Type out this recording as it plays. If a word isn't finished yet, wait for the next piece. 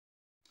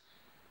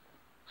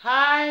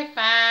Hi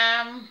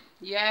fam,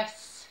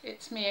 yes,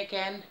 it's me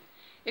again.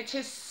 It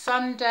is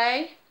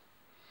Sunday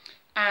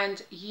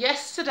and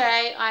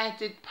yesterday I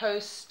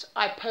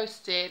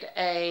posted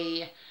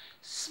a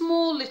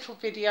small little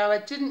video. I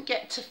didn't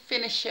get to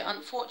finish it,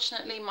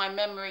 unfortunately my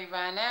memory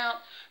ran out,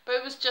 but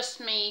it was just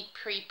me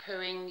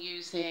pre-pooing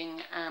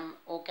using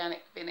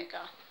organic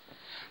vinegar,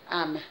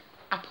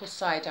 apple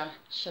cider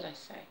should I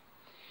say.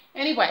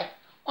 Anyway,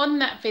 on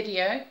that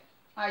video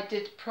I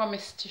did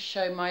promise to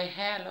show my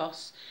hair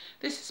loss.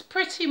 This is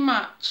pretty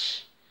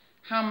much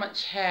how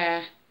much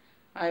hair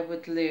I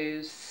would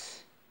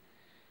lose,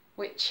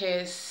 which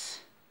is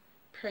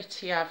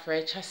pretty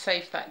average. I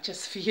saved that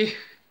just for you.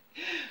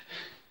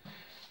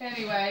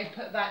 Anyway,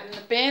 put that in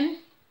the bin.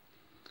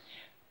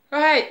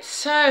 Right,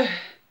 so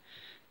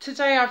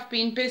today I've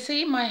been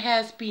busy. My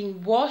hair's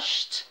been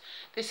washed.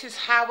 This is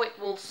how it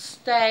will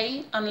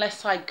stay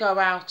unless I go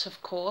out,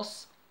 of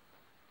course.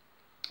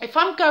 If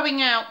I'm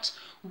going out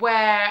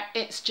where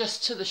it's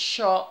just to the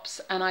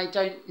shops and I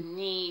don't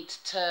need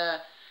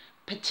to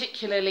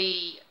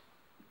particularly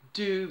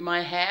do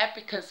my hair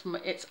because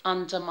it's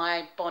under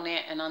my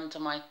bonnet and under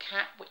my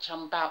cap, which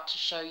I'm about to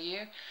show you,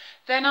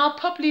 then I'll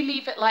probably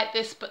leave it like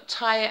this but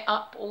tie it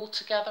up all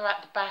together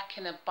at the back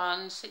in a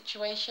bun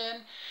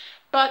situation.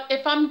 But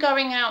if I'm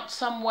going out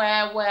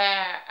somewhere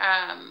where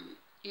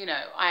you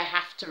know, I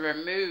have to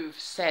remove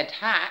said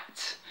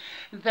hat,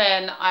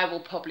 then I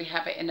will probably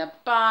have it in a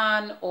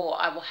bun, or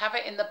I will have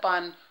it in the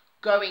bun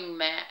going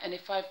there, and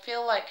if I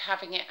feel like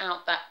having it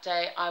out that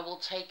day, I will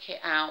take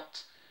it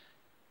out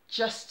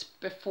just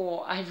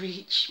before I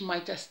reach my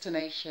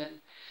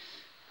destination.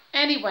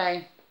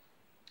 Anyway,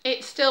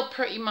 it's still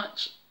pretty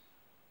much,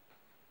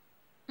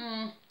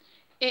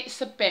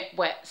 it's a bit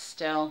wet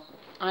still.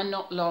 I'm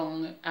not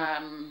long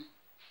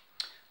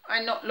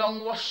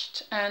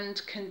washed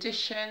and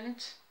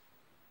conditioned.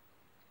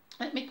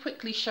 Let me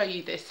quickly show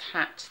you this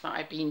hat that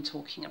I've been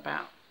talking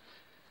about.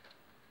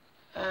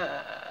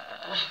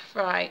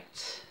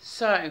 Right,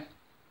 so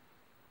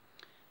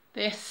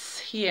this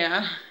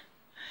here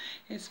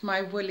is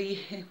my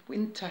woolly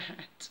winter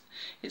hat.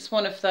 It's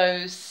one of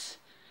those,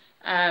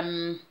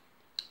 what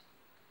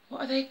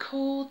are they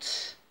called?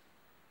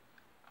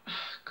 Oh,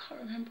 I can't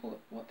remember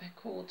what they're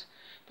called.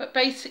 But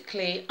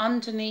basically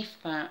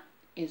underneath that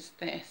is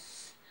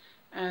this.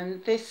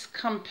 And this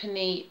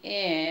company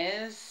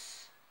is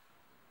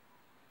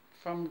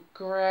from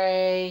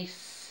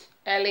Grace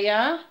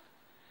Elia.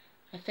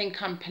 I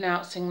think I'm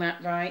pronouncing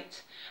that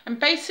right. And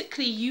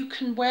basically you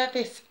can wear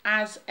this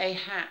as a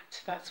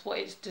hat. That's what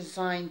it's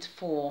designed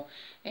for.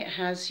 It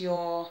has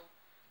your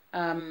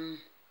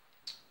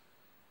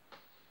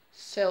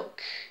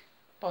silk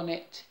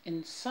bonnet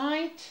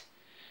inside,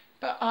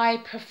 but I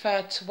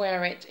prefer to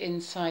wear it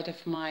inside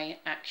of my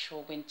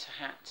actual winter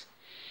hat.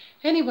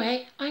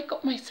 Anyway, I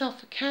got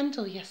myself a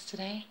candle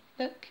yesterday.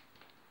 Look.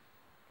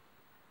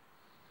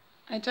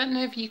 I don't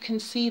know if you can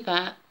see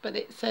that, but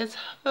it says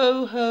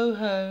ho ho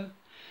ho.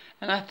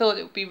 And I thought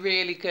it would be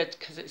really good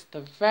because it's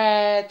the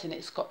red and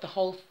it's got the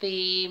whole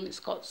theme. It's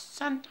got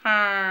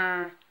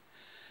Santa.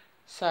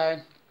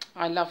 So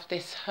I love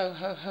this ho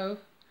ho ho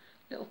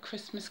little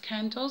Christmas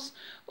candles.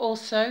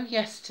 Also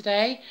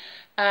yesterday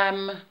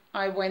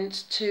I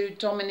went to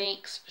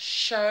Dominique's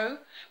show.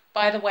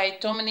 By the way,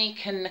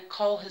 Dominique and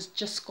Nicole has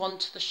just gone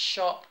to the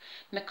shop.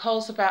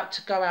 Nicole's about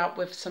to go out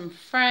with some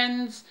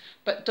friends,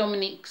 but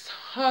Dominique's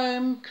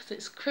home because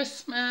it's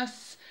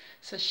Christmas,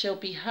 so she'll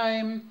be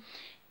home.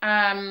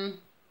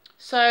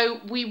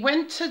 So we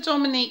went to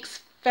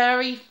Dominique's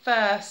very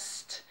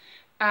first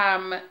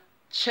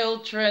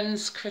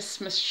children's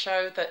Christmas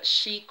show that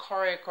she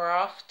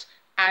choreographed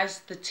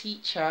as the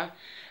teacher,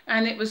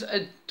 and it was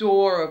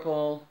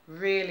adorable,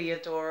 really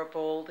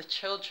adorable. The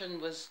children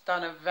was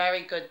done a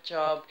very good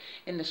job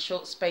in the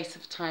short space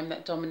of time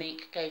that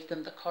Dominique gave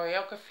them the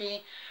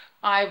choreography.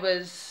 I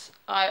was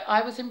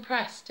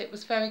impressed. It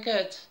was very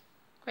good.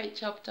 Great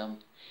job, Dom.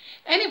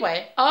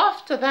 Anyway,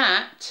 after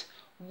that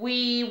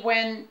we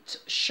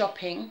went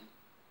shopping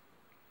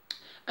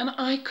and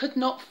I could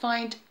not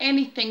find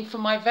anything for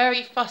my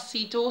very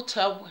fussy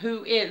daughter,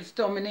 who is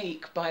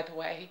Dominique, by the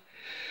way.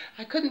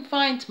 I couldn't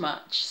find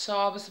much, so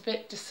I was a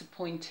bit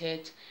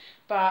disappointed.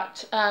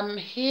 But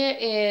here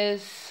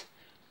is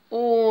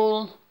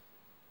all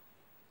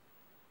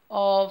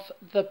of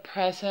the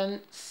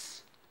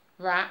presents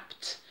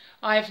wrapped.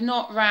 I've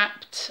not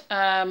wrapped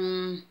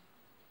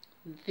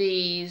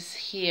these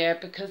here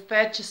because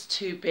they're just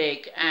too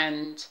big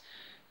and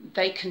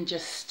they can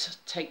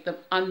just take them,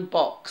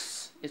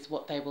 unbox is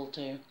what they will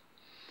do.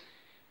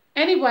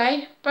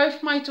 Anyway,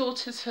 both my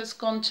daughters has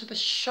gone to the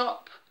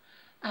shop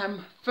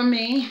for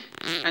me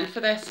and for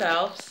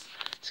themselves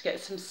to get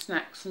some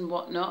snacks and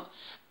whatnot,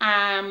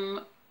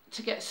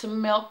 to get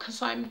some milk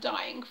because I'm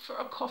dying for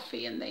a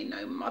coffee and they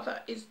know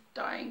mother is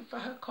dying for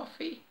her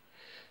coffee.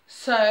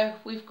 So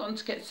we've gone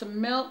to get some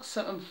milk,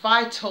 some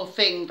vital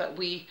thing that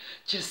we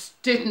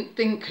just didn't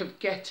think of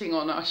getting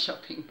on our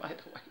shopping, by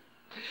the way.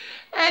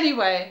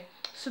 Anyway,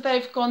 So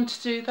they've gone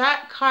to do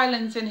that.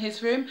 Kylan's in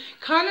his room.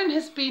 Kylan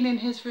has been in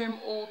his room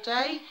all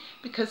day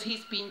because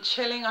he's been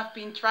chilling. I've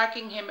been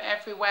dragging him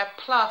everywhere.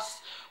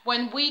 Plus,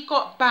 when we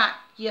got back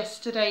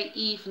yesterday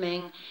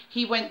evening,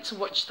 he went to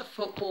watch the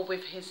football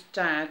with his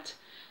dad.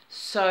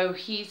 So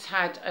he's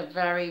had a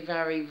very,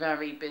 very,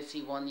 very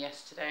busy one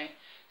yesterday.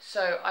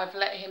 So I've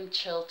let him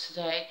chill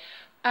today.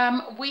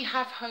 We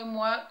have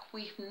homework.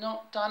 We've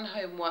not done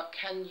homework,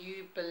 can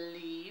you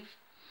believe?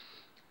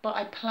 But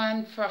I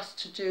plan for us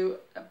to do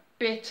a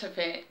bit of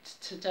it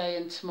today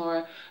and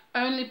tomorrow,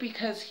 only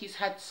because he's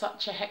had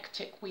such a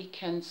hectic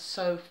weekend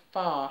so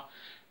far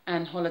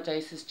and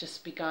holidays has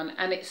just begun,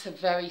 and it's a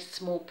very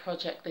small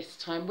project this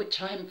time,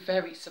 which I'm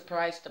very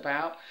surprised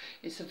about.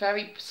 It's a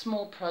very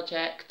small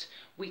project.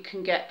 We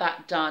can get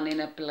that done in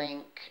a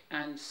blink,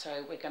 and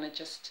so we're going to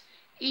just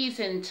ease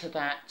into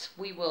that.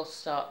 We will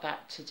start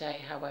that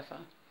today, however.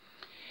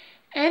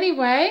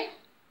 Anyway,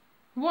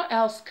 what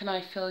else can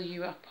I fill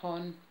you up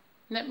on?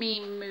 Let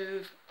me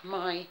move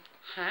my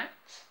hat.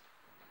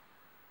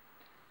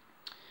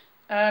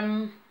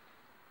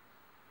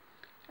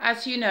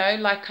 As you know,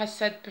 like I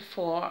said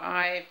before,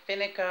 I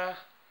vinegar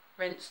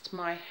rinsed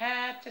my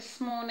hair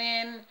this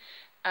morning.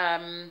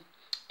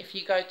 If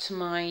you go to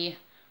my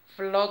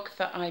vlog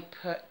that I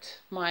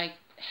put, my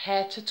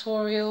hair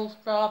tutorial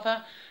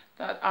rather,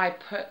 that I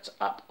put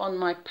up on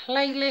my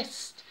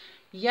playlist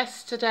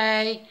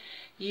yesterday,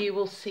 you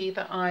will see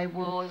that I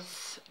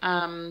was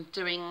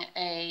doing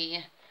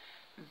a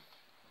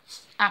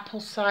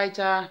apple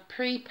cider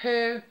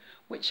pre-poo,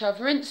 which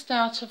I've rinsed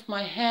out of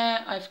my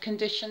hair. I've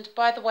conditioned.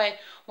 By the way,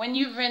 when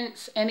you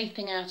rinse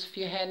anything out of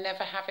your hair,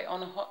 never have it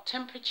on a hot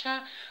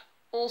temperature.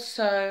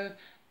 Also,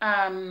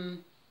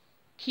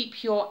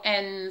 keep your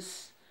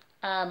ends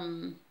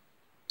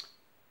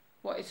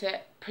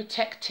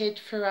protected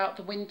throughout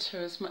the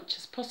winter as much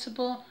as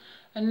possible.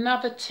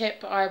 Another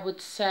tip I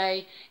would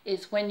say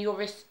is when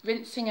you're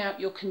rinsing out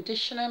your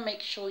conditioner,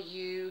 make sure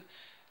you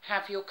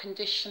have your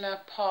conditioner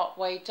part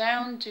way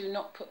down. Do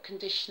not put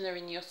conditioner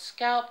in your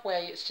scalp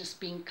where it's just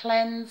been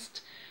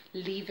cleansed.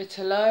 Leave it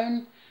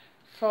alone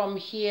from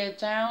here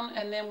down,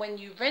 and then when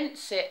you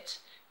rinse it,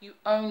 you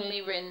only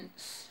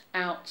rinse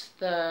out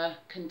the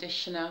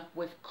conditioner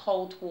with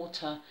cold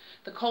water.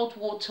 The cold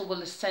water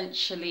will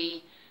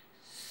essentially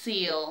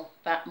seal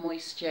that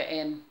moisture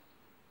in,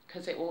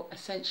 because it will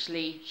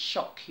essentially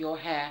shock your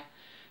hair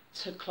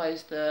to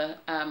close the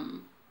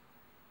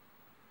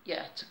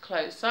to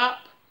close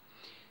up.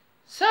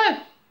 So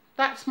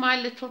that's my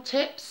little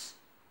tips.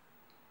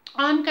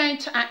 I'm going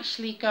to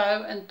actually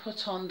go and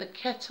put on the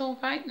kettle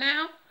right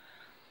now,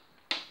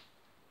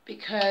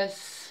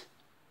 because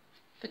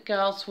the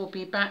girls will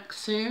be back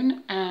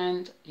soon,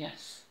 and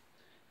yes,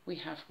 we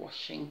have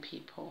washing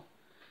people.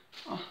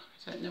 Oh,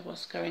 I don't know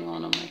what's going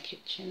on my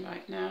kitchen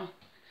right now.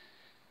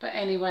 But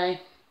anyway,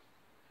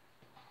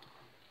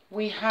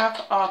 we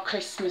have our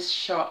Christmas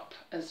shop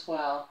as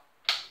well.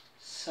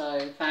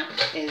 So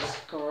that is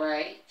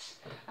great.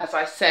 As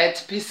I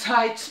said,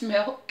 besides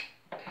milk.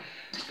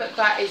 But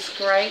that is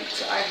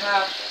great. I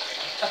have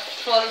a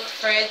full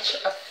fridge,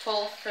 a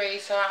full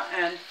freezer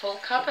and full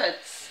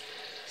cupboards.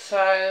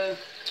 So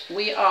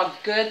we are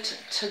good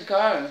to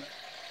go.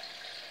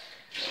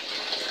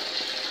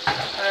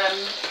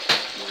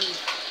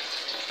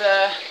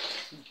 The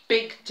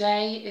big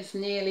day is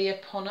nearly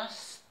upon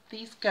us.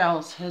 These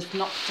girls has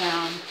knocked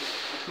down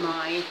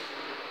my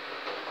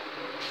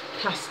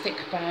plastic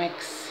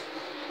bags.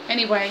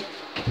 Anyway,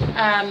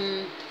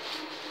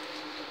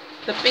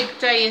 the big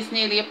day is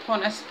nearly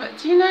upon us, but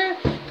do you know,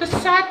 the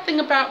sad thing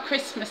about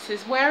Christmas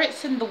is where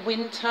it's in the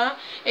winter,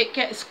 it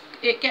gets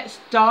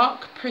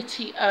dark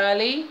pretty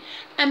early,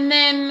 and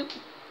then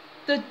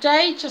the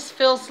day just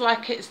feels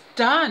like it's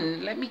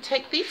done. Let me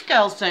take, these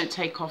girls don't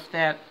take off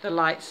the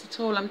lights at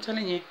all, I'm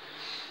telling you.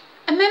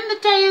 And then the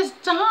day is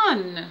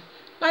done.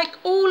 Like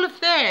all of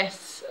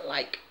this,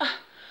 like,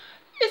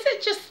 is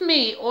it just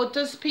me, or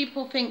does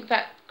people think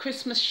that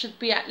Christmas should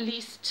be at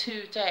least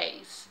 2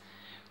 days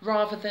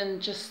rather than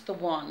just the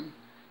one?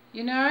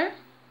 You know,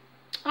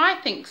 I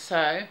think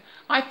so.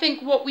 I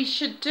think what we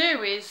should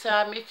do is,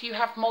 if you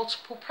have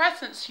multiple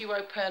presents, you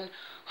open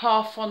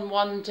half on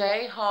one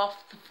day,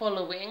 half the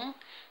following,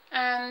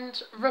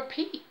 and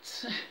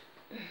repeat.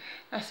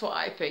 That's what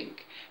I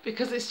think,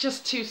 because it's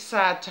just too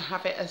sad to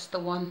have it as the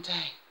one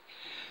day,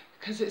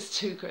 because it's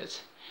too good.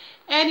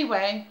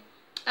 Anyway,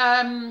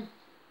 right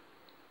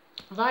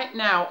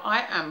now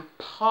I am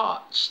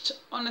parched,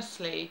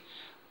 honestly.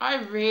 I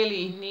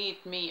really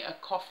need me a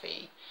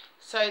coffee.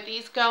 So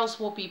these girls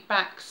will be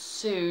back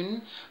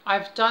soon.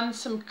 I've done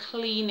some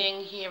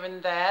cleaning here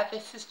and there.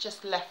 This is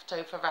just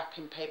leftover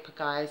wrapping paper,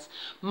 guys.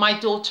 My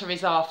daughter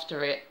is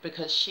after it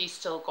because she's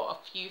still got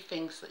a few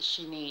things that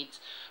she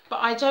needs. But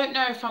I don't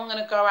know if I'm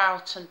going to go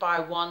out and buy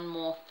one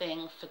more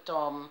thing for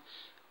Dom.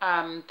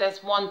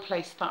 There's one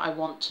place that I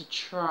want to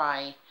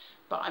try,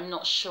 but I'm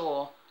not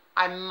sure.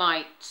 I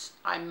might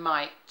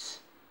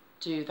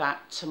do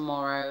that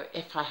tomorrow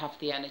if I have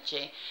the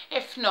energy.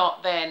 If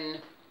not,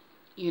 then,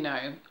 you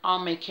know, I'll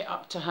make it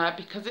up to her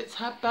because it's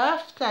her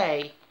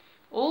birthday.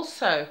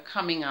 also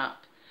coming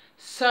up.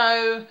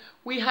 So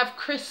we have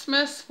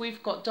Christmas,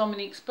 we've got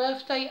Dominique's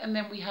birthday, and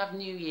then we have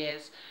New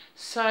Year's.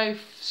 So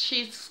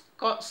she's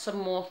got some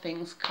more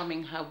things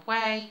coming her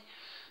way.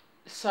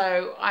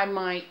 So I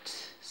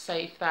might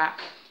save that.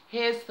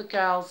 Here's the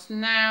girls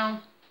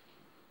now.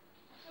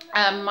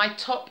 My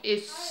top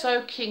is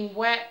soaking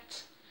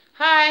wet.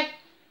 Hi!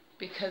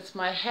 Because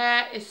my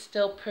hair is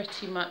still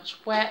pretty much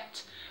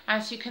wet.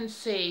 As you can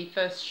see,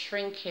 the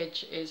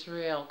shrinkage is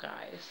real,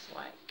 guys.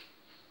 Like,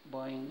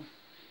 boing.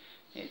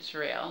 It's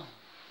real.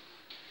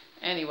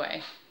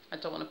 Anyway, I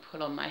don't want to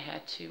pull on my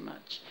hair too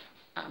much.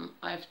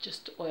 I've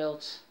just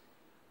oiled,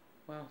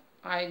 well,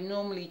 I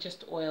normally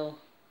just oil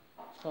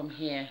from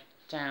here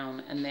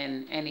down, and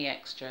then any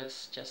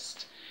extras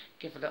just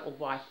give a little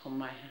wipe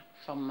on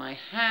from my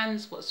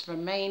hands, what's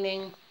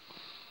remaining.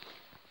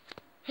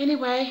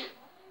 Anyway,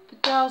 the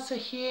girls are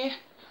here,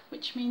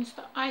 which means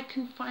that I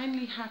can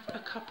finally have a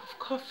cup of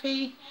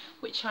coffee,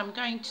 which I'm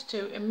going to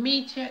do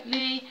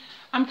immediately.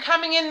 I'm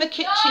coming in the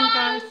kitchen,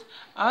 guys.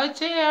 Oh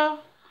dear.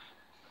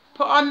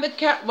 Put on the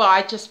kettle. Well,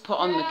 I just put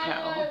on the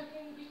kettle.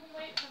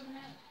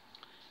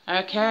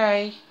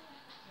 Okay.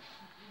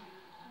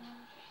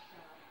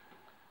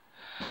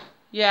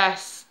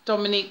 Yes,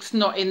 Dominique's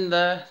not in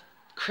the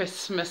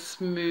Christmas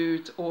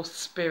mood or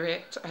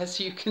spirit, as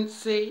you can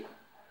see.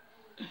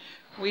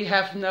 We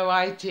have no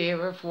idea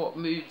of what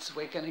moods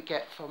we're going to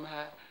get from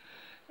her.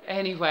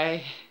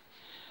 Anyway,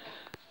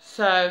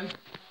 so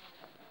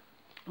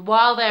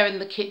while they're in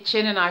the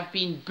kitchen and I've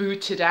been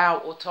booted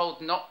out or told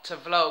not to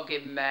vlog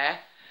in there,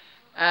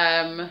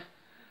 I'm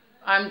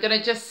going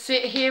to just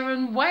sit here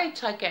and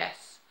wait, I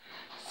guess.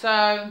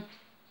 So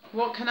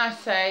what can I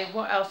say?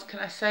 What else can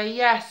I say?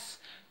 Yes,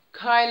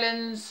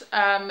 Kylan's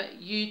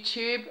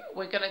YouTube,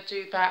 we're going to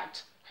do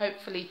that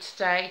hopefully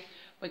today.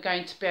 We're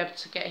going to be able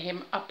to get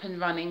him up and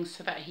running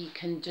so that he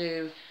can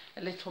do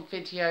a little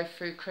video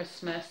through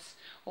Christmas,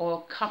 or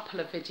a couple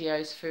of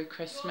videos through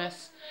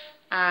Christmas.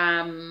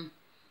 And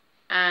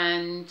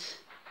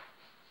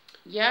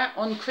yeah,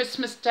 on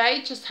Christmas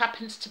Day, just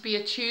happens to be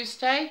a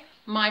Tuesday,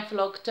 my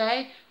vlog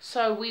day.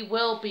 So we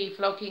will be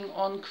vlogging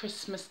on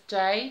Christmas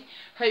Day.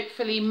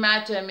 Hopefully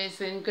Madam is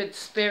in good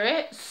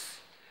spirits.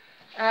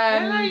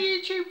 Hello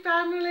YouTube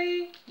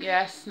family.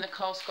 Yes,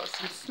 Nicole's got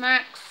some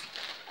snacks.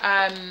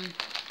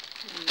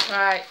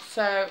 Right,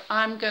 so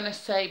I'm going to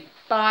say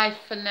bye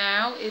for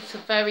now. It's a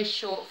very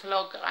short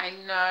vlog, I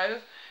know,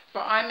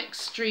 but I'm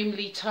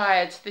extremely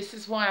tired. This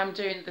is why I'm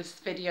doing this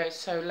video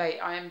so late.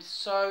 I am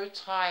so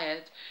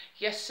tired.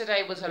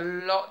 Yesterday was a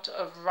lot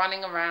of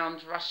running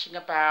around, rushing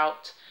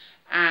about,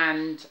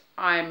 and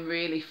I'm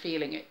really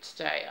feeling it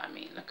today. I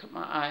mean, look at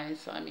my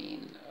eyes. I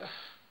mean,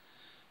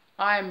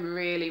 I'm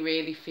really,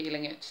 really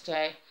feeling it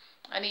today.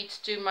 I need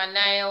to do my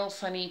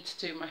nails, I need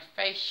to do my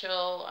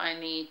facial, I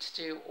need to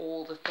do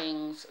all the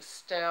things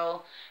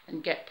still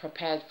and get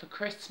prepared for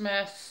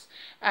Christmas.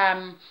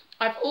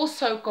 I've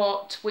also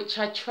got, which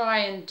I try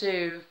and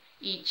do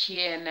each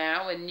year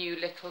now, a new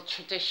little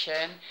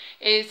tradition,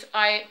 is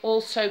I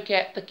also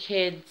get the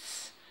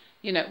kids,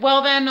 you know,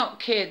 well, they're not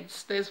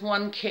kids, there's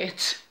one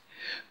kid,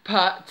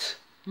 but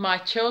my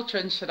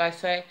children, should I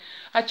say,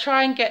 I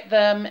try and get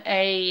them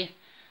a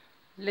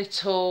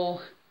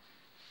little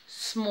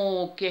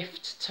small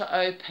gift to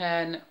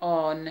open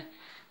on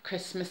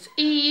Christmas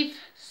Eve,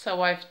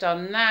 so I've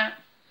done that.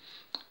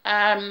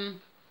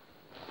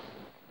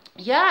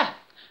 Yeah,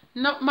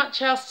 not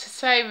much else to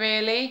say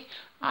really.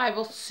 I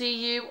will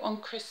see you on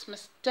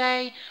Christmas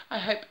Day. I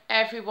hope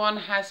everyone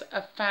has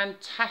a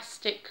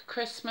fantastic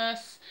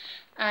Christmas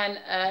and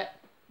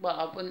well,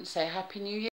 I wouldn't say Happy New Year.